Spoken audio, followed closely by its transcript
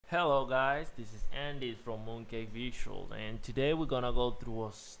Hello guys, this is Andy from Mooncake Visuals, and today we're gonna go through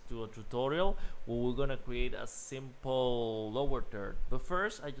a tutorial where we're gonna create a simple lower third. But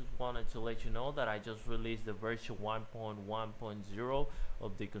first, I just wanted to let you know that I just released the version 1.1.0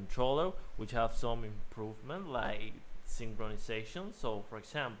 of the controller, which have some improvement like synchronization. So for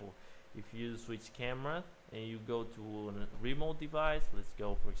example, if you switch camera and you go to a remote device, let's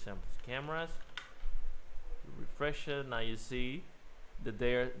go for example to cameras, you refresh it, now you see that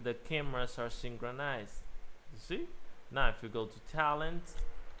the cameras are synchronized. You see? Now if you go to talent,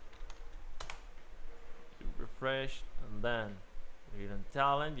 you refresh, and then here in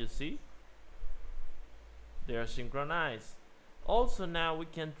talent you see they are synchronized. Also now we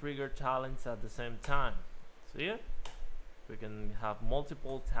can trigger talents at the same time. See it? We can have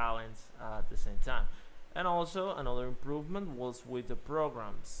multiple talents at the same time. And also another improvement was with the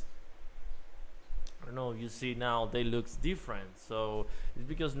programs. I don't know, you see now they looks different, so it's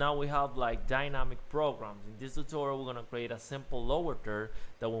because now we have like dynamic programs. In this tutorial we're gonna create a simple lower third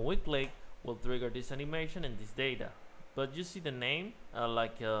that when we click will trigger this animation and this data. But you see the name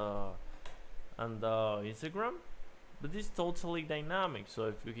like on the Instagram, but this is totally dynamic. So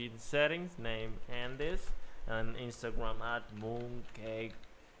if you hit settings, name and this, and Instagram at Mooncake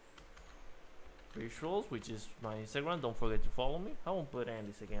Visuals, which is my Instagram, don't forget to follow me. I won't put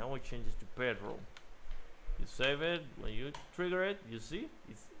Andy's again, I will change this to Pedro. You save it, when you trigger it, you see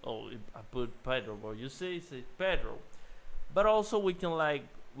it's I put Pedro, but you see it says Pedro. But also we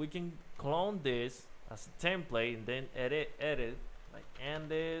can clone this as a template and then edit like end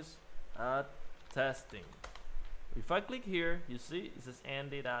this at testing. If I click here, you see it says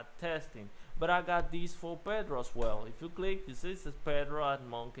ended at testing, but I got these for Pedro as well. If you click, you see it says Pedro at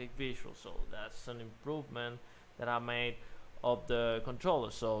Mooncake Visual. So that's an improvement that I made of the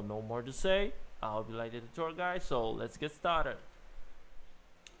controller. So no more to say, I'll be like the tutorial guys, so let's get started.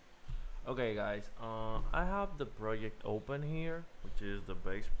 Okay guys, I have the project open here, which is the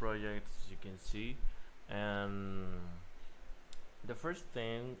base project, as you can see. And the first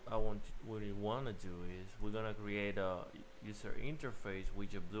thing we want to do is we're gonna create a user interface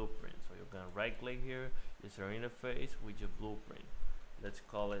widget blueprint. So you're gonna right click here, user interface widget blueprint. Let's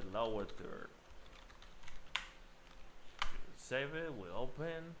call it lower third. Save it, we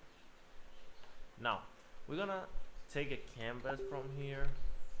open. Now we're gonna take a canvas from here.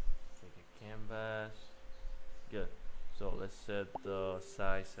 Take a canvas. Good. So let's set the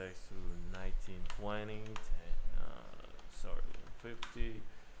size X to 1920. Sorry, 50.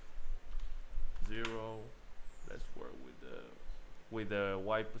 0. Let's work with the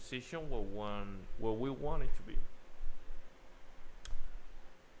Y position where we want it to be.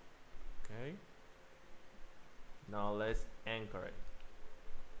 Okay. Now let's anchor it.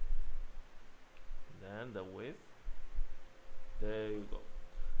 Then the width. There you go.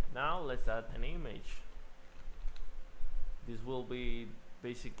 Now let's add an image. This will be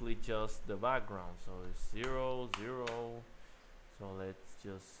basically just the background. So it's 0, 0. So let's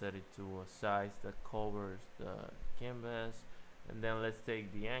just set it to a size that covers the canvas. And then let's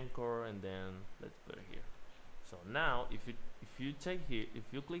take the anchor and then let's put it here. So now if you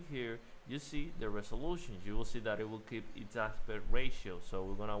click here, you see the resolution. You will see that it will keep its aspect ratio. So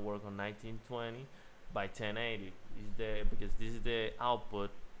we're gonna work on 1920 by 1080 because this is the output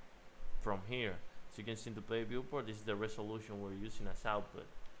from here. So you can see in the play viewport, this is the resolution we're using as output.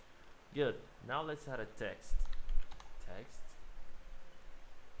 Good. Now let's add a text.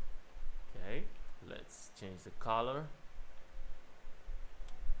 Okay, let's change the color.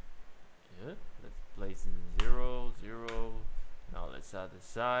 Good. Let's place in 0, 0. Now let's add the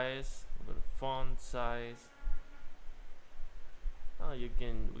size. Go to font size. Now we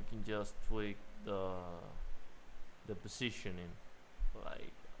can just tweak the positioning,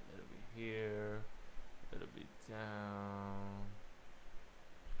 like a little bit here, a little bit down.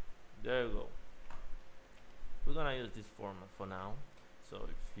 There you go. We're gonna use this format for now. So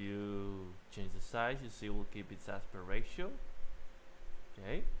if you change the size, you see we'll keep its aspect ratio.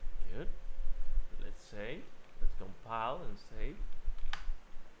 Okay, good. Let's compile and save.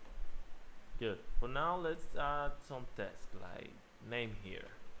 Good. For now, let's add some text like name here.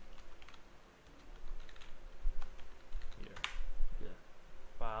 Good.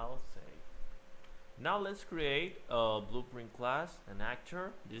 File, save. Now let's create a blueprint class, an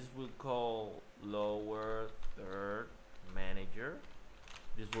actor. This we'll call lower third manager.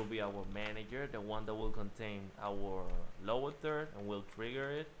 This will be our manager, the one that will contain our lower third, and we'll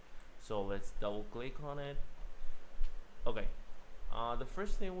trigger it. So let's double click on it. Okay. The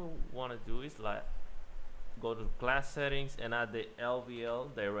first thing we want to do is like go to class settings and add the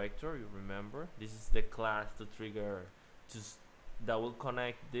LVL director. You remember this is the class to trigger that will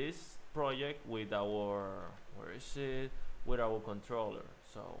connect this project with our, where is it, with our controller.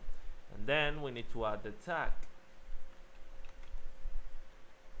 So, and then we need to add the tag,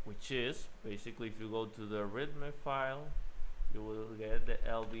 which is basically, if you go to the readme file, you will get the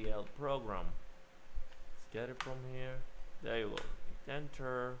LVL program. Let's get it from here. There you go. Hit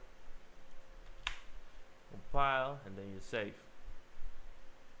enter, compile, and then you save.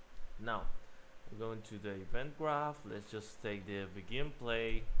 Now we're going to the event graph. Let's just take the begin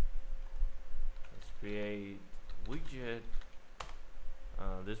play. Let's create widget.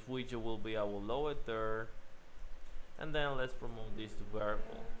 This widget will be our lower third, and then let's promote this to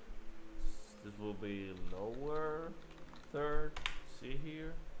variable. This will be lower third, see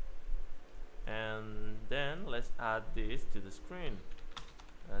here, and then let's add this to the screen,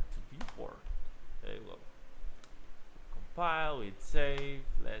 to viewport. There you go. Compile, hit save.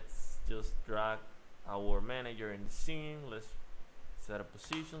 Let's just drag our manager in the scene. Let's set a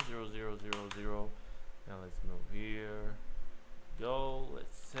position 0 0 0 0, and let's move here. Go.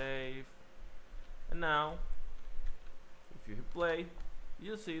 Let's save. And now, if you hit play,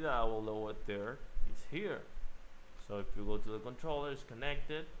 you see that our lower third is here. So if you go to the controller, it's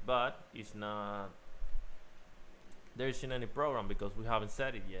connected, but it's not. There isn't any program because we haven't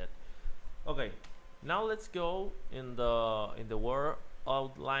set it yet. Okay. Now let's go in the Word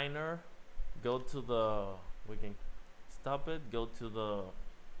outliner. Go to the. We can stop it. Go to the.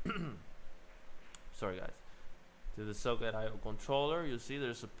 Sorry guys. To the socket IO controller. You see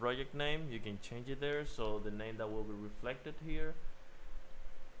there's a project name. You can change it there. So the name that will be reflected here.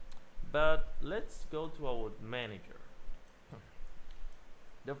 But let's go to our manager.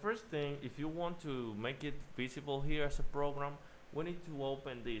 The first thing, if you want to make it visible here as a program, we need to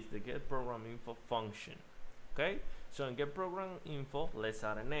open this, the get program info function. Okay, so in get program info, let's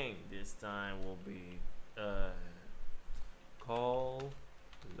add a name. This time will be call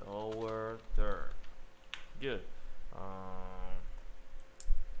lower third. Good.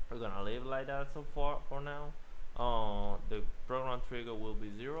 We're gonna leave it like that so far for now. The program trigger will be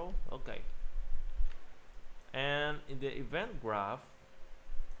 0. Okay. And in the event graph,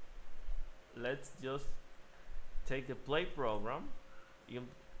 let's just take the play program,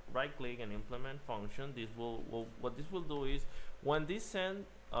 right click and implement function. This will what this will do is when this send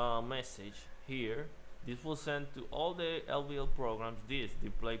message here, this will send to all the LVL programs the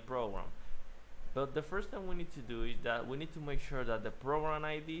play program. But the first thing we need to do is that we need to make sure that the program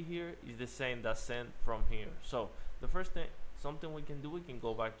ID here is the same that's sent from here. So the first thing, something we can do, we can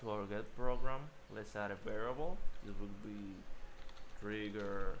go back to our get program. Let's add a variable. This will be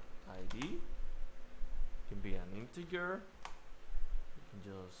trigger ID. It can be an integer. You can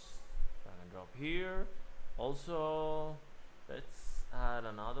just drag and drop here. Also, let's add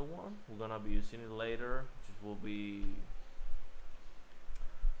another one. We're gonna be using it later, which will be,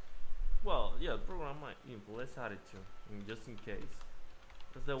 well, yeah, program my info. Let's add it too, just in case.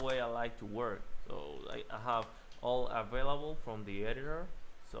 That's the way I like to work. So I have all available from the editor.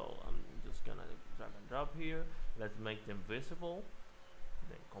 So I'm just gonna drag and drop here. Let's make them visible.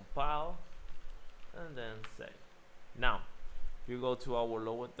 Then compile, and then save. Now, if you go to our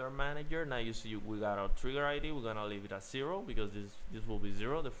lower third manager, now you see we got our trigger ID. We're gonna leave it at 0 because this will be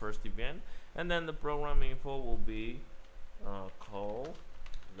 0, the first event, and then the program info will be call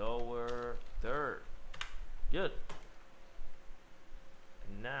lower third. Good.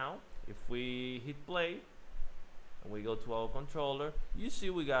 And now if we hit play and we go to our controller, you see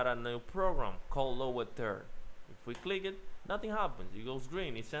we got a new program called lower third. If we click it, nothing happens. It goes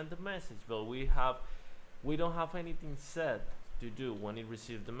green. It sent the message, but we don't have anything set to do when it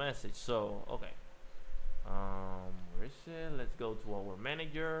receives the message. So okay, where is it? Let's go to our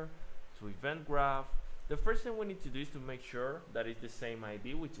manager, to event graph. The first thing we need to do is to make sure that it's the same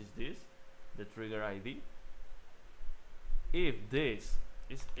ID, which is this, the trigger ID. If this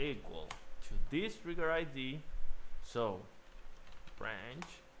is equal to this trigger ID, so branch,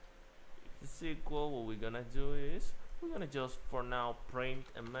 if it's equal, what we're gonna do is we're gonna just for now print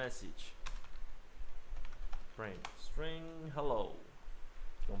a message. Print string hello.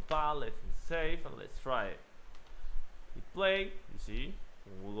 Compile, let's save, and let's try it. Hit play, you see,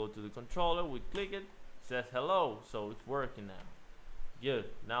 when we go to the controller, we click it. Says hello, so it's working now. Good.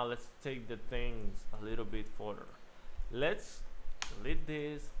 Now let's take the things a little bit further. Let's delete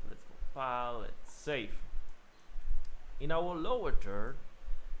this. Let's compile. Let's save. In our lower third,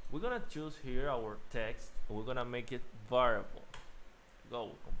 we're gonna choose here our text, and we're gonna make it variable.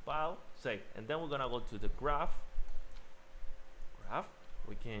 Go compile, save, and then we're gonna go to the graph.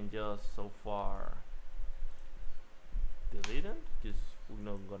 We can just so far delete it because we're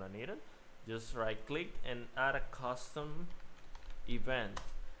not gonna need it. Just right click and add a custom event.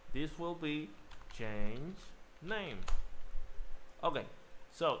 This will be change name. Okay,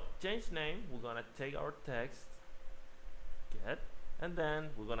 so change name, we're gonna take our text, get, and then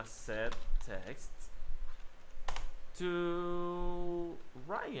we're gonna set text to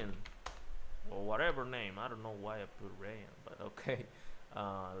Ryan or whatever name. I don't know why I put Ryan, but okay.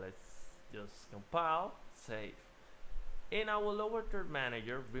 Let's just compile, save. In our lower third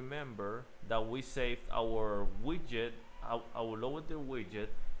manager, remember that we saved our widget, our lower third widget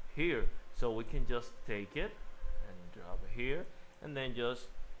here, so we can just take it and drop it here, and then just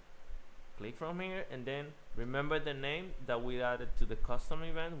click from here, and then remember the name that we added to the custom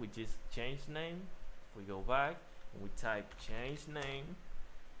event, which is change name. If we go back and we type change name,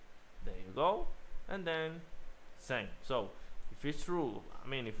 there you go, and then same. So if it's true, I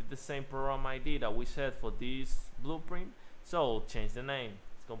mean if it's the same program ID that we set for this blueprint, so change the name.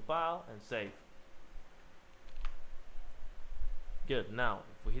 Let's compile and save. Good. Now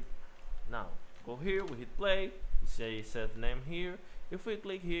if we hit, now go here, we hit play, you say set name here. If we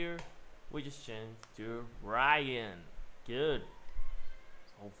click here, we just change to Ryan. Good.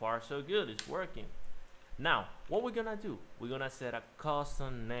 So far so good, it's working. Now what we're gonna do, we're gonna set a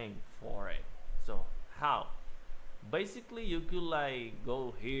custom name for it. So how? Basically you could like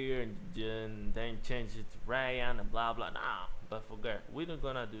go here and then change it to Ryan and blah blah. Nah, but forget, we're not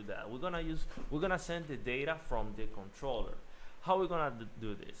gonna do that. We're gonna send the data from the controller. How we're gonna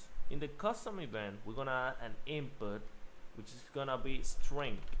do this? In the custom event, we're gonna add an input which is gonna be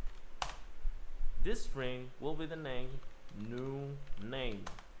string. This string will be the name, new name,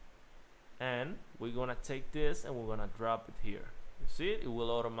 and we're gonna take this and we're gonna drop it here. You see it? It will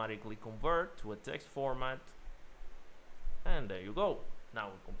automatically convert to a text format, and there you go. Now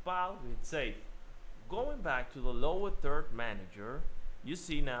we compile, we hit save. Going back to the lower third manager, you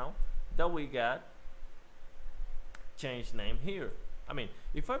see now that we got change name here. I mean,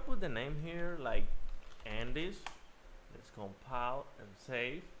 if I put the name here like Andy's, let's compile and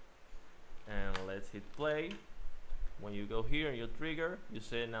save, and let's hit play. When you go here and you trigger, you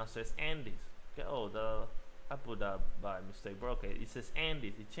see it now says Andy's. Okay, oh, I put that by mistake, but okay, it says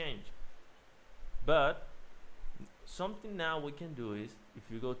Andy's, it changed. But something now we can do is, if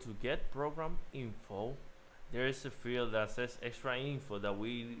you go to get program info, there is a field that says extra info that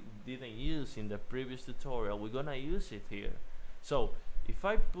we didn't use in the previous tutorial. We're gonna use it here. So if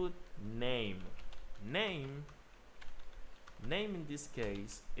I put name in this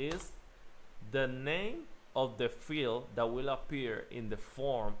case is the name of the field that will appear in the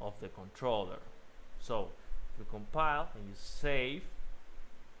form of the controller. So you compile and you save,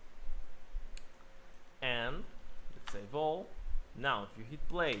 and let's save all. Now if you hit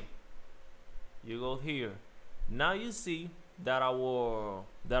play, you go here. Now you see that our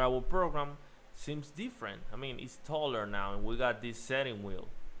program seems different. I mean, it's taller now, and we got this setting wheel.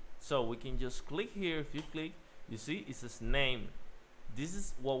 So we can just click here. If you click, you see it says name. This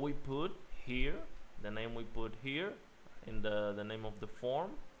is what we put here, the name we put here in the name of the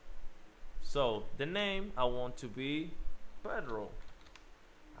form. So the name I want to be Pedro.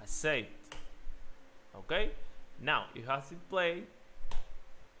 I saved. Okay, now you have to play.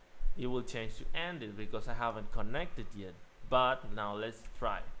 It will change to Andy because I haven't connected yet. But now let's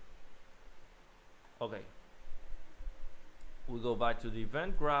try. Okay, we go back to the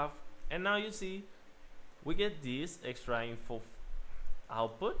event graph, and now you see we get this extra info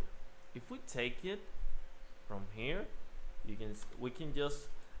output. If we take it from here,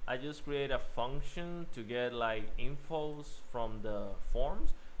 I just create a function to get like infos from the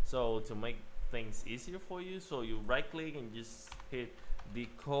forms, so to make things easier for you. So you right click and just hit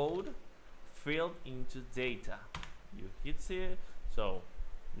decode field into data. You hit here. So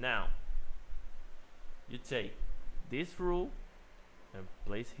now you take this rule and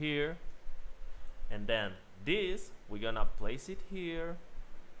place here, and then this we're gonna place it here.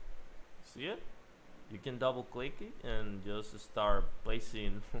 See it? You can double click it and just start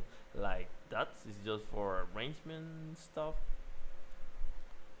placing like that. It's just for arrangement stuff.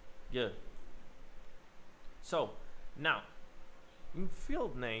 Good. So now in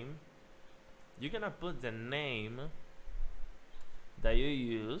field name, you're gonna put the name that you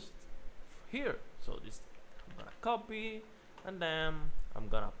used here. So this I'm gonna copy, and then I'm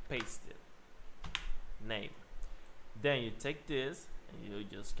gonna paste it. Name. Then you take this and you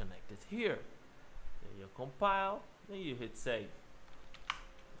just connect it here. Then you compile, then you hit save.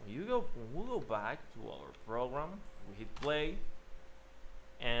 When we go back to our program, we hit play,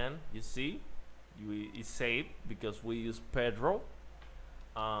 and you see it's saved because we use Pedro.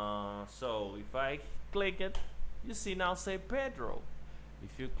 So if I click it, you see now say Pedro.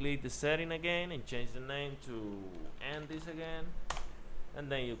 If you click the setting again and change the name to Andy's again,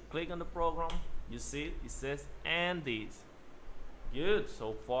 and then you click on the program. You see it says and this. Good.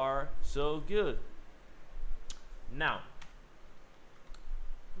 So far so good. Now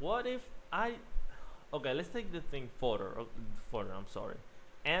what if okay, let's take the thing further. I'm sorry.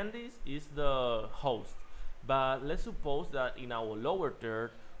 And this is the host, but let's suppose that in our lower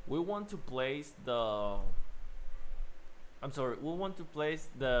third we want to place the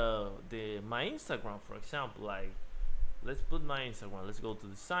my Instagram, for example. Like, let's put my Instagram. Let's go to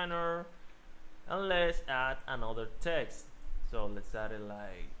designer and let's add another text. So let's add it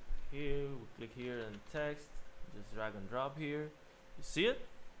like here. We click here and text, just drag and drop here. You see it?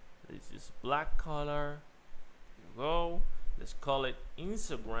 This is black color. Here you go. Let's call it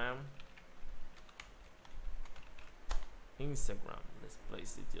Instagram. Let's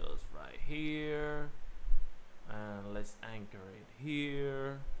place it just right here, and let's anchor it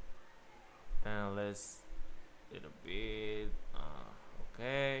here, and let's it a bit.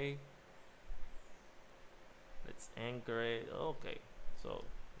 Okay. Let's anchor it. Okay. So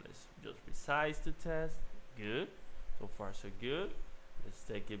let's just resize to test. Good. So far so good. Let's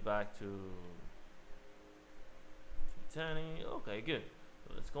take it back to 20. Okay, good.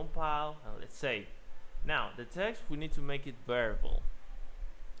 So let's compile and let's save. Now the text, we need to make it variable.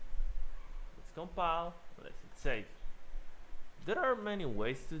 Let's compile, let's hit save. There are many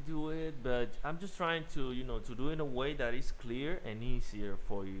ways to do it, but I'm just trying to to do it in a way that is clear and easier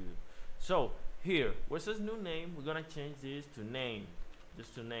for you. So here where it says new name, we're gonna change this to name,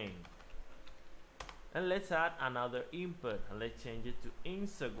 just to name. And let's add another input and let's change it to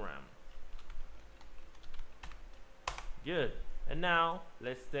Instagram. Good. And now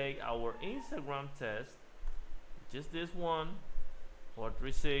let's take our Instagram test, just this one,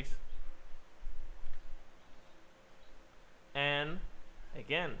 436, and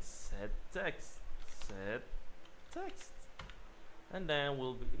again set text, and then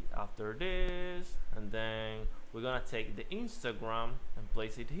we'll be after this, and then we're gonna take the Instagram and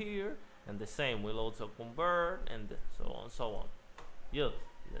place it here, and the same will also convert, and so on and so on. Good.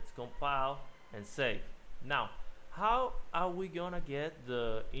 Let's compile and save. Now how are we gonna get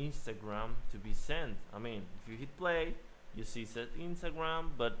the Instagram to be sent? I mean, if you hit play, you see set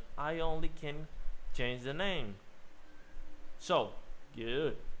Instagram, but I only can change the name. So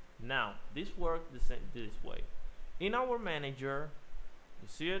good. Now this works this way. In our manager, you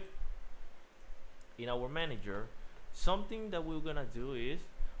see it? In our manager, something that we're gonna do is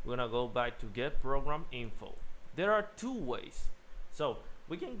we're gonna go back to get program info. There are two ways. So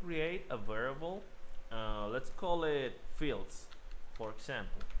we can create a variable. Let's call it fields, for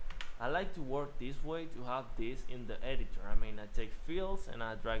example. I like to work this way to have this in the editor. I mean, I take fields and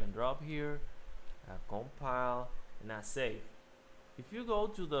I drag and drop here, I compile and I save. If you go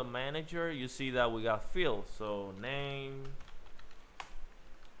to the manager, you see that we got fields. So name,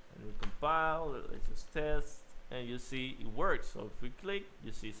 and we compile. Let's just test, and you see it works. So if we click,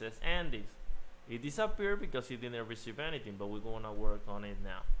 you see it says and this. It disappeared because it didn't receive anything, but we're gonna work on it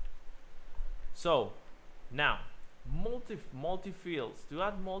now. So now multi fields. To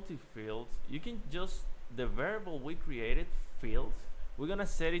add multi fields, you can just the variable we created, fields, we're gonna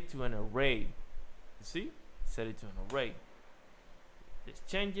set it to an array. You see, set it to an array. Let's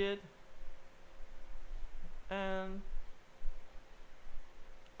change it, and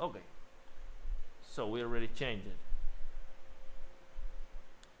okay, so we already changed it.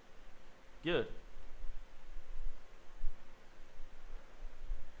 Good.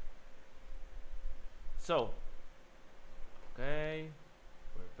 So okay,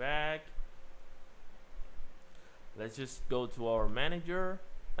 we're back. Let's just go to our manager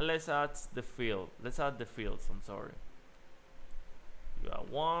and let's add the field. Let's add the fields. I'm sorry. You got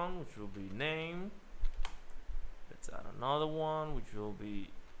one, which will be name. Let's add another one, which will be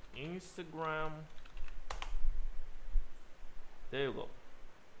Instagram. There you go.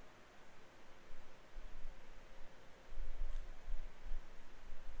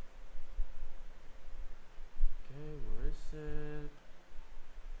 Okay, where is it?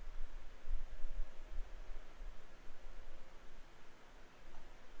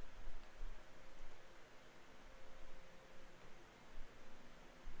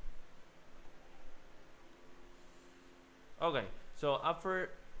 Okay, so after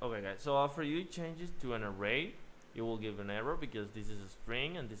after you change it to an array, it will give an error because this is a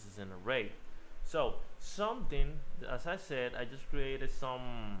string and this is an array. So something, as I said, I just created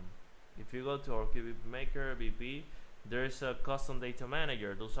some. If you go to our QuickVP Maker VP, there's a custom data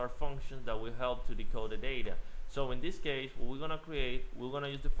manager. Those are functions that will help to decode the data. So in this case, what we're gonna create, we're gonna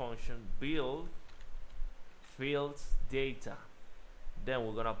use the function build fields data. Then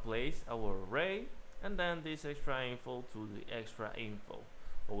we're gonna place our array and then this extra info to the extra info.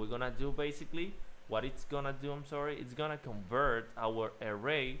 What we're gonna do basically, what it's gonna do, I'm sorry, it's gonna convert our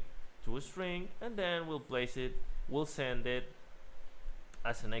array to a string, and then we'll place it, we'll send it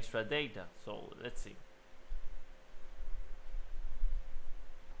as an extra data. So let's see.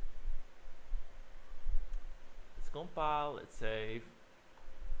 Let's compile, let's save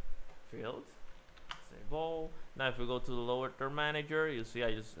field, save all. Now if we go to the lower term manager, you see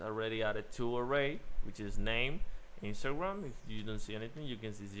I just already added 2 array, which is name, Instagram. If you don't see anything, you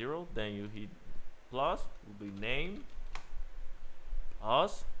can see 0, then you hit plus, will be name,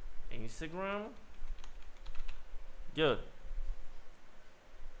 us, Instagram. Good.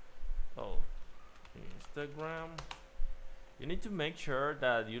 Oh, Instagram. You need to make sure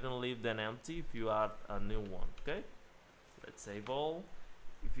that you don't leave them empty if you add a new one. Okay, let's save all.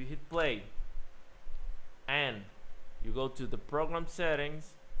 If you hit play and you go to the program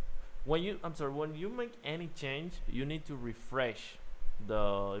settings, when you make any change, you need to refresh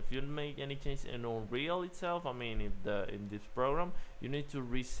the, if you make any change in Unreal itself, I mean in this program, you need to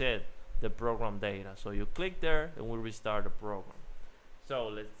reset the program data. So you click there and we restart the program. So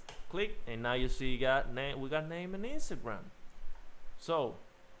let's click, and now you see we got name and Instagram. So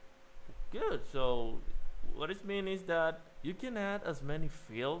good. So what it means is that you can add as many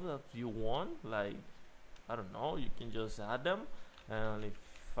fields as you want. Like, I don't know, you can just add them, and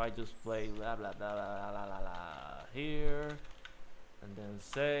if I just play blah blah blah blah blah blah, blah here, and then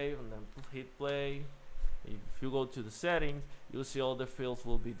save, and then hit play, if you go to the settings, you'll see all the fields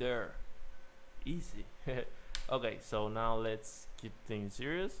will be there. Easy. Okay, so now let's keep things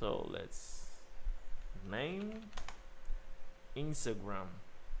serious. So let's name Instagram.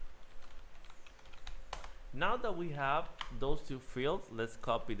 Now that we have those 2 fields, let's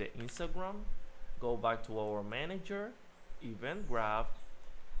copy the Instagram, go back to our manager, event graph,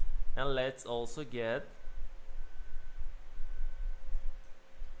 and let's also get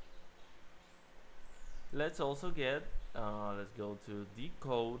let's go to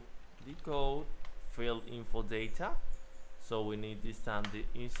decode field info data. So we need this time the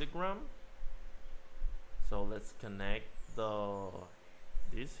Instagram. So let's connect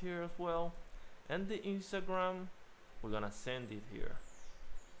this here as well, and the Instagram, we're gonna send it here.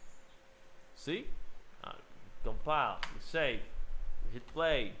 See, compile, we save, we hit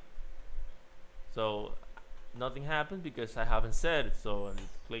play. So nothing happened because I haven't set it. So I need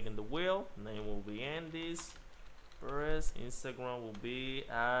to click on the wheel, name will be Andy's, Perez, Instagram will be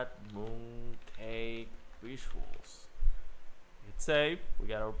at Mooncake Visuals. Hit save, we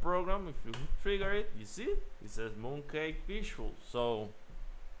got our program. If you trigger it, you see it says Mooncake Visuals. So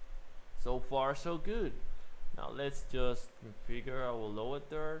far so good. Now let's just configure our lower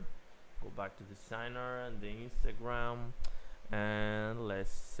third, go back to designer and the Instagram, and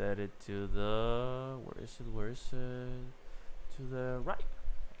let's set it to the, where is it, to the right.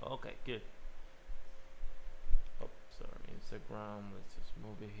 Okay, good. Oh, sorry, Instagram, let's just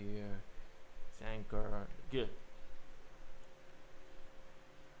move it here, it's anchor, good.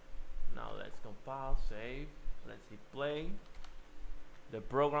 Now let's compile, save, let's hit play. The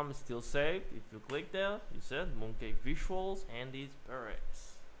program is still saved. If you click there, you said Mooncake Visuals and it's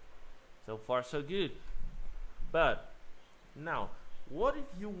Perez. So far so good. But now, what if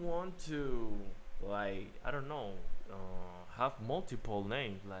you want to, like, I don't know, have multiple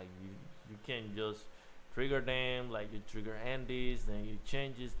names? Like you can just trigger them, like you trigger Andy's, then you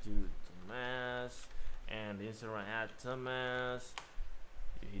change it to Thomas, and Instagram add Thomas.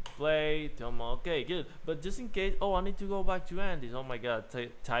 You hit play, Thomas. Okay, good. But just in case, oh, I need to go back to Andy's. Oh my God,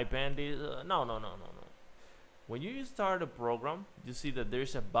 type Andy's. No. When you start a program, you see that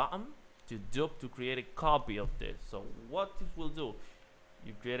there's a button to create a copy of this. So what this will do,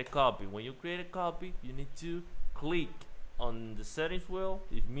 you create a copy. When you create a copy, you need to click on the settings wheel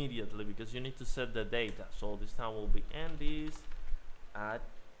immediately because you need to set the data. So this time will be Andy's at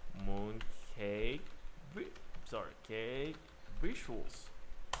Mooncake Cake Visuals.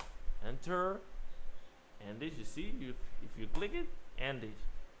 Enter, and this, you see, if you click it, and this,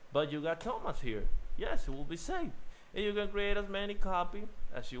 but you got Thomas here. Yes, it will be saved, and you can create as many copies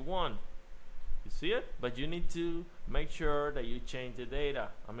as you want. You see it, but you need to make sure that you change the data.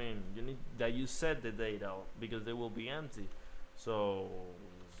 I mean, you need that you set the data because they will be empty. So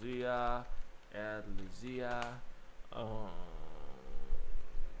Lucia, add Lucia,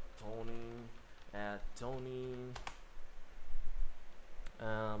 Tony, add Tony.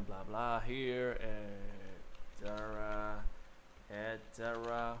 Blah blah here, Tara, add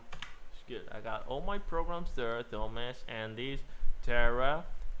Tara. It's good. I got all my programs there: Thomas, Andy, Tara,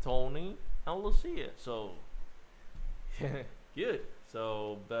 Tony, and Lucia. So good.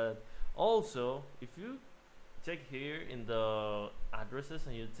 So, but Also, if you check here in the addresses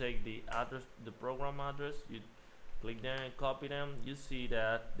and you take the address, the program address, you click there and copy them, you see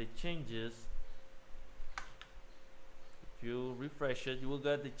that the changes, if you refresh it, you will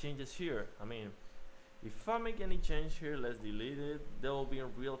get the changes here. I mean, if I make any change here, let's delete it, they will be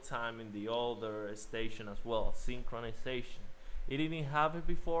in real time in the other station as well, synchronization. It didn't have it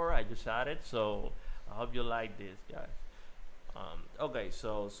before, I just added, so I hope you like this, guys. Okay,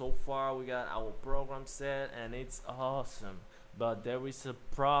 so far we got our program set and it's awesome, but there is a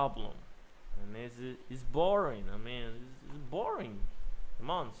problem, and it's boring. I mean, it's boring. Come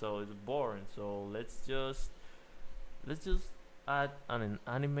on, so it's boring. So let's just add an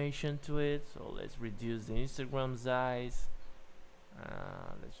animation to it. So let's reduce the Instagram size.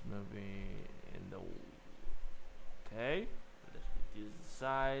 Let's maybe in the okay. Let's reduce the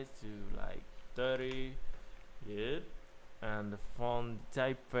size to like 30. Good. And the font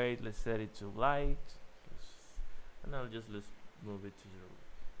typeface, let's set it to light, and I'll just let's move it to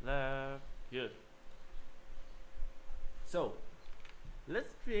the left. Good. So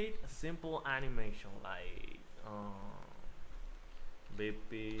let's create a simple animation like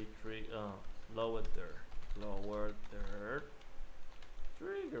BP lower third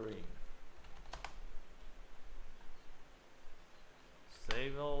triggering.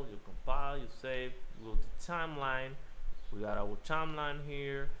 Save all, you compile, you save, go to timeline. We got our timeline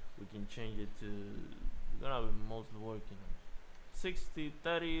here. We can change it to, we're gonna be mostly working on 60,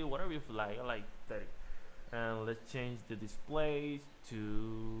 30, whatever you feel like. I like 30. And let's change the displays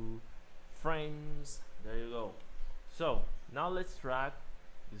to frames. There you go. So now let's track.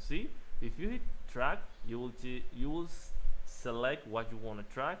 You see, if you hit track, you will select what you want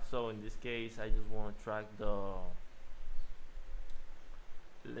to track. So in this case, I just want to track the.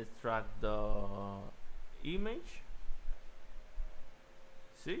 Let's track the image.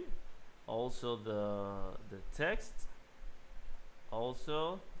 See, also the text,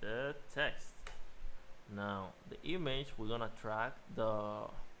 now the image, we're gonna track the,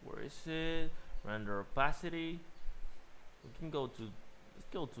 where is it, render opacity. We can go to, let's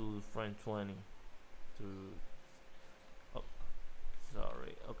go to frame 20 to, oh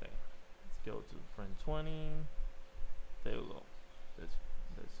sorry, okay, let's go to frame 20. There we go. Let's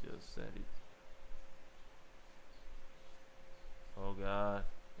just set it. Oh god.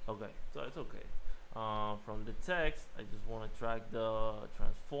 Okay, so it's okay. From the text, I just want to track the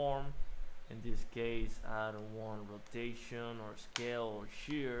transform. In this case, I don't want rotation or scale or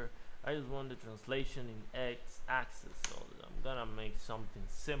shear. I just want the translation in x-axis. So I'm gonna make something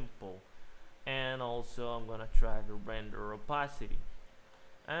simple, and also I'm gonna track the render opacity.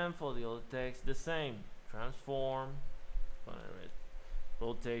 And for the other text, the same. Transform,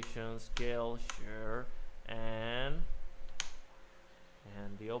 rotation, scale, shear, and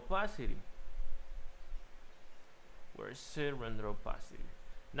the opacity. Where is it? Render opacity.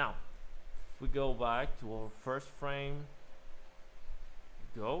 Now, if we go back to our first frame,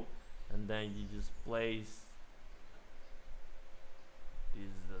 go, and then you just place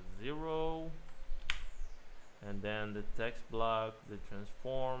the 0, and then the text block, the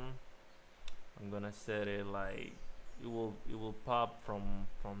transform. I'm gonna set it like it will pop from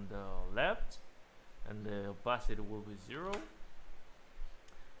the left, and the opacity will be 0.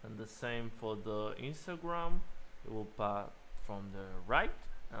 And the same for the Instagram, it will pop from the right,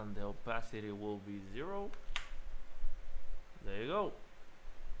 and the opacity will be 0. There you go.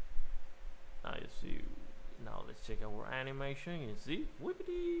 Now you see. Now let's check our animation. You see,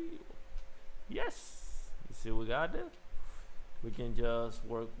 whippity. Yes. You see, we got it. We can just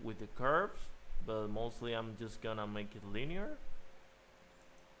work with the curves, but mostly I'm just gonna make it linear.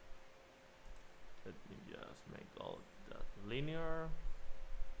 Let me just make all that linear.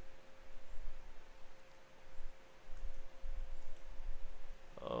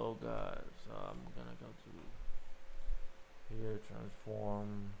 Oh god, so I'm gonna go to here,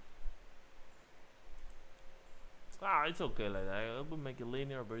 transform. It's okay like that. I will make it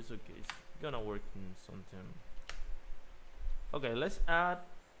linear, but it's okay. It's gonna work in something. Okay, let's add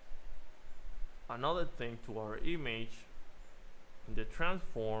another thing to our image in the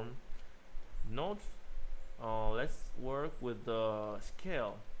transform. Note, let's work with the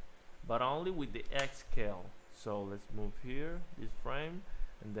scale, but only with the X scale. So let's move here, this frame,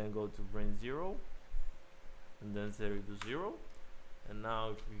 and then go to frame 0, and then set it to 0. And now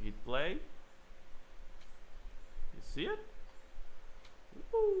if we hit play, you see it?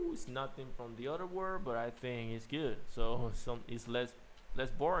 Ooh, it's nothing from the other word, but I think it's good. So it's less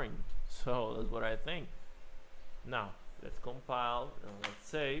boring. So that's what I think. Now let's compile and let's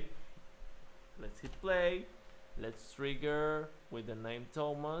save. Let's hit play. Let's trigger with the name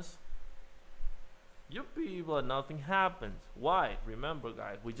Thomas, Yuppie, but nothing happens. Why? Remember,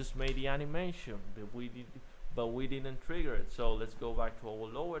 guys, we just made the animation, but we didn't trigger it. So let's go back to our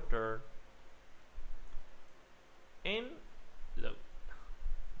lower third. And look,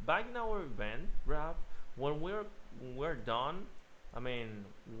 back in our event graph, when we're done, I mean,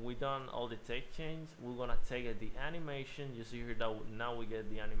 we done all the text change. We're gonna take the animation. You see here that now we get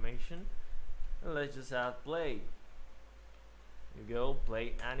the animation. And let's just add play. You go,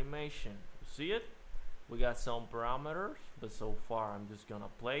 play animation. You see it? We got some parameters, but so far I'm just gonna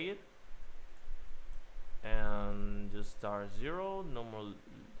play it and just start 0. Normal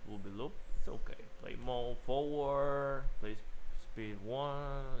will be loop. It's okay. Play mode forward, play speed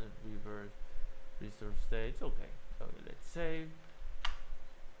 1, reverse, restore state. It's okay. Okay, let's save.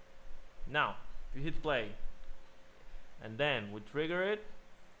 Now, if you hit play and then we trigger it,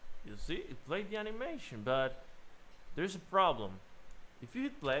 you see it played the animation, but there's a problem. If you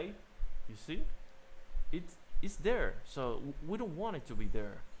hit play, you see it's there, so we don't want it to be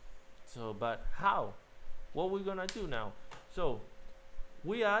there. So but how? What we're gonna do now? So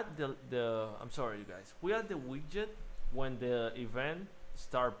we add the I'm sorry you guys, we add the widget when the event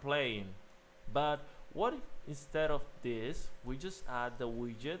start playing. But what if instead of this we just add the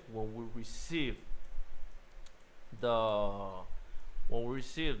widget when we receive the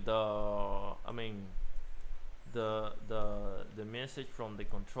I mean the message from the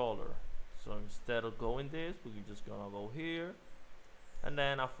controller? So instead of going this, we're just gonna go here, and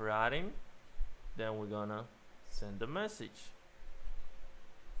then after adding, then we're gonna send the message.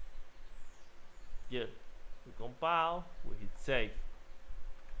 Good. We compile, we hit save.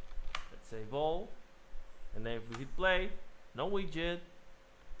 Let's save all, and then if we hit play, no widget,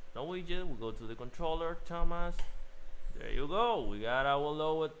 we go to the controller, Thomas. There you go. We got our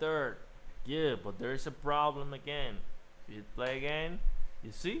lower third. Yeah, but there's a problem again. If you hit play again,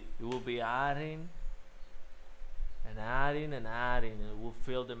 you see it will be adding and adding and adding, and it will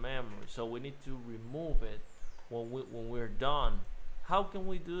fill the memory. So we need to remove it when we're done. How can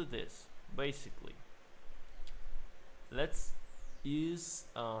we do this? Basically, let's use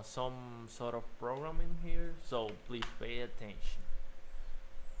some sort of programming here, so please pay attention.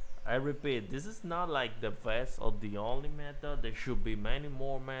 I repeat, this is not like the best or the only method. There should be many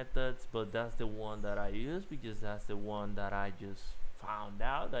more methods, but that's the one that I use because that's the one that I just found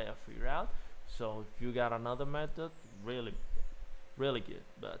out, that I figured out. So if you got another method, really good.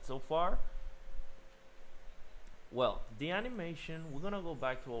 But so far, well, the animation, we're gonna go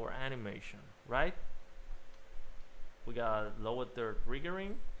back to our animation, right? We got lower third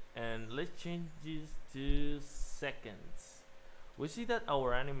triggering, and let's change this to seconds. We see that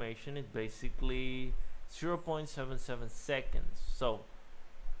our animation is basically 0.77 seconds. So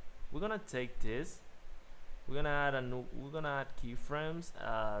we're gonna take this, we're gonna add keyframes.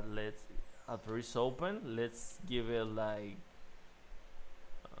 Let's after it's open, let's give it like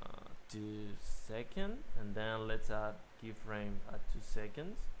 2 seconds, and then let's add keyframe at 2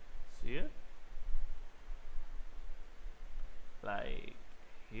 seconds. See it? Like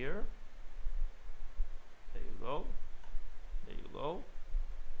here. There you go. There you go.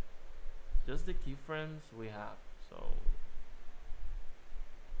 Just the keyframes we have. So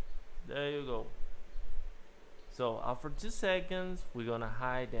there you go. So after 2 seconds, we're gonna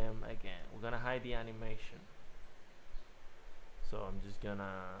hide them again. We're gonna hide the animation. So I'm just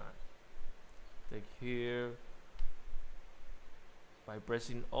gonna take here, by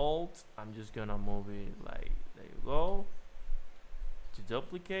pressing Alt, I'm just gonna move it like, there you go, to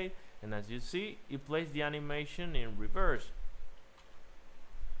duplicate, and as you see, it plays the animation in reverse.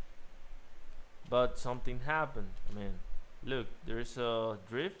 But something happened. I mean, look, there's a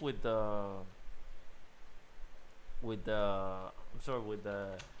drift with the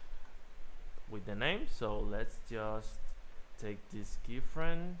name. So let's just take this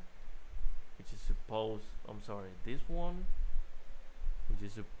keyframe, which is supposed, this one, which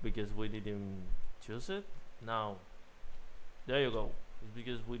is because we didn't choose it. Now there you go, it's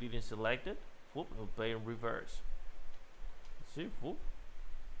because we didn't select it. Whoop, it'll play in reverse. See, whoop,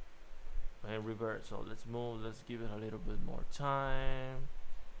 play in reverse. So let's give it a little bit more time.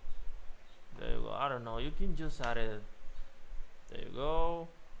 There you go. I don't know, you can just add it. There you go,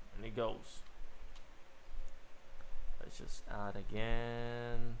 and it goes. Let's just add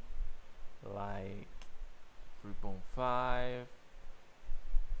again, like 3.5,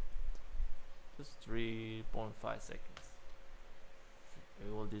 just 3.5 seconds.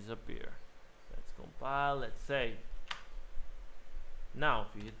 It will disappear. Let's compile, let's save. Now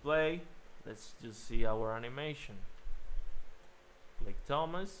if you hit play, let's just see our animation. Click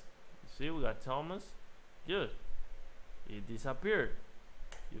Thomas. You see we got Thomas. Good. It disappeared.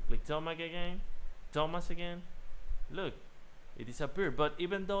 You click Thomas again, Thomas again, look, it disappeared. But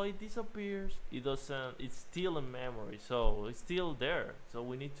even though it disappears, it doesn't, it's still in memory, so it's still there, so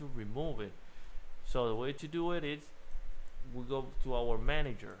we need to remove it. So the way to do it is we go to our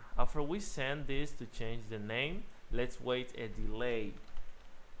manager. After we send this to change the name, let's wait a delay.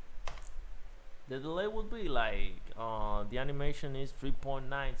 The delay will be like the animation is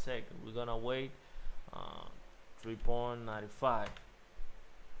 3.9 seconds. We're gonna wait 3.95,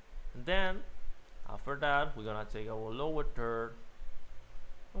 and then after that we're gonna take our lower third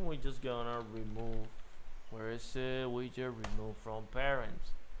and we're just gonna remove, where is it, widget remove from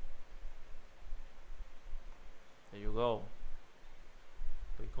parents. There you go.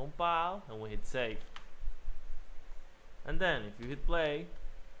 We compile and we hit save, and then if you hit play,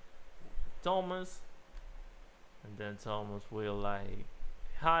 Thomas, and then Thomas will like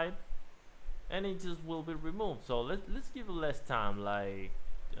hide and it just will be removed. So let's give it less time, like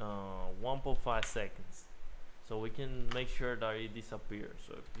 1.5 seconds, so we can make sure that it disappears.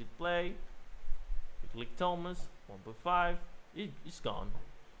 So if you hit play, you click Thomas, 1.5, it's gone.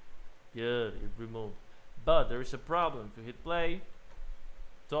 Good, it removed. But there is a problem. If you hit play,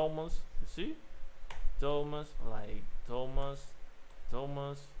 Thomas, you see, Thomas, like Thomas.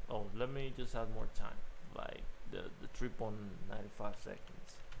 Oh, let me just add more time, like the 3.95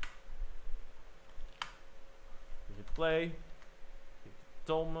 seconds. You hit play,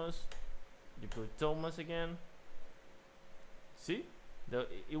 Thomas, you put Thomas again. See,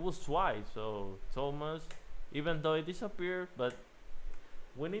 it was twice. So Thomas, even though it disappeared, but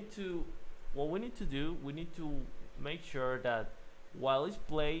we need to, what we need to do, we need to make sure that while it's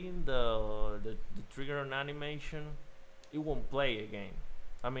playing the trigger on animation, it won't play again.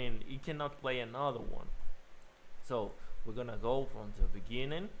 I mean, it cannot play another one. So we're gonna go from the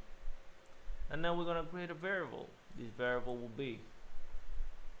beginning, and then we're gonna create a variable. This variable will be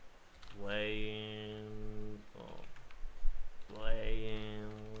playing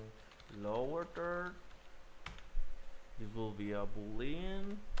lower third. This will be a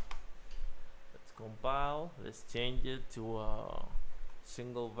boolean. Let's compile. Let's change it to a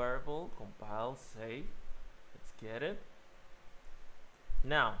single variable. Compile, save. Let's get it.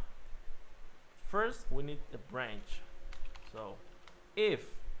 Now, first we need a branch. So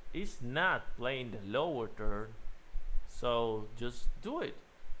if it's not playing the lower third, so just do it.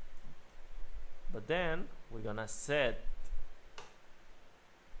 But then we're gonna set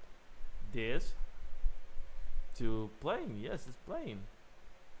this to playing. Yes, it's playing.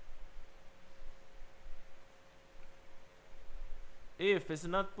 If it's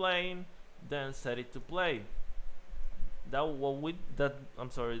not playing, then set it to play. That will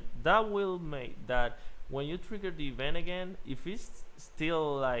make that when you trigger the event again, if it's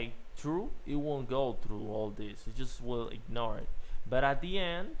still like true, it won't go through all this. It just will ignore it. But at the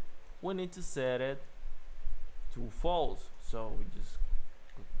end, we need to set it to false. So we just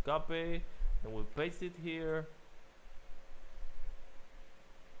copy and we paste it here.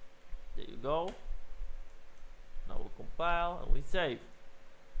 There you go. Now we compile and we save.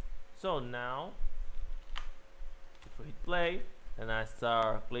 So now if we hit play and I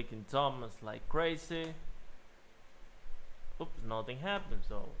start clicking Thomas like crazy, oops, nothing happened.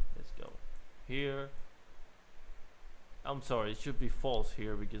 So let's go here. I'm sorry, it should be false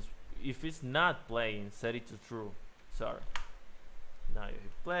here, because if it's not playing, set it to true. Sorry. Now you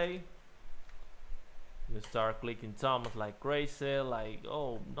hit play, you start clicking Thomas like crazy, like,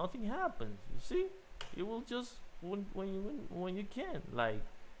 oh, nothing happens. You see, it will just when you can, like,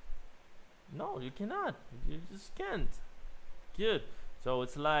 no, you cannot, you just can't. Good. So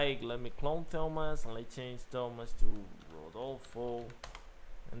it's like, let me clone Thomas and let's change Thomas to Rodolfo,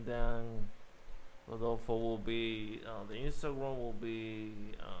 and then Rodolfo will be the Instagram will be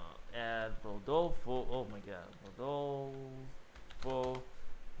at Rodolfo. Oh my god, Rodolfo.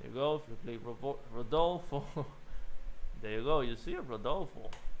 There you go. If you click Rodolfo, there you go. You see it, Rodolfo.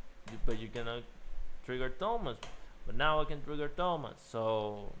 But you cannot trigger Thomas. But now I can trigger Thomas.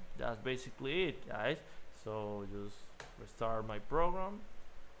 So that's basically it, guys. So just restart my program,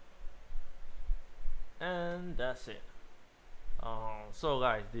 and that's it. So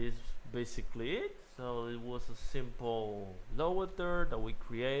guys, this is basically it. So it was a simple lower third that we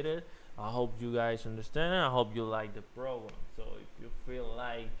created. I hope you guys understand it. I hope you like the program. So if you feel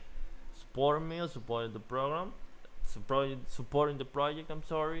like supporting me or supporting the program, supporting the project, I'm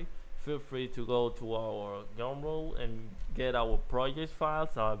sorry, feel free to go to our Gumroad and get our project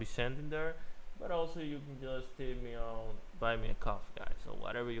files. I'll be sending there. But also you can just tip me on, buy me a coffee, guys, or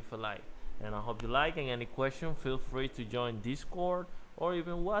whatever you feel like. And I hope you like, and any question, feel free to join Discord or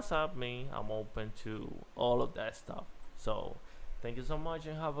even WhatsApp me. I'm open to all of that stuff. So thank you so much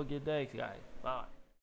and have a good day, guys. Bye.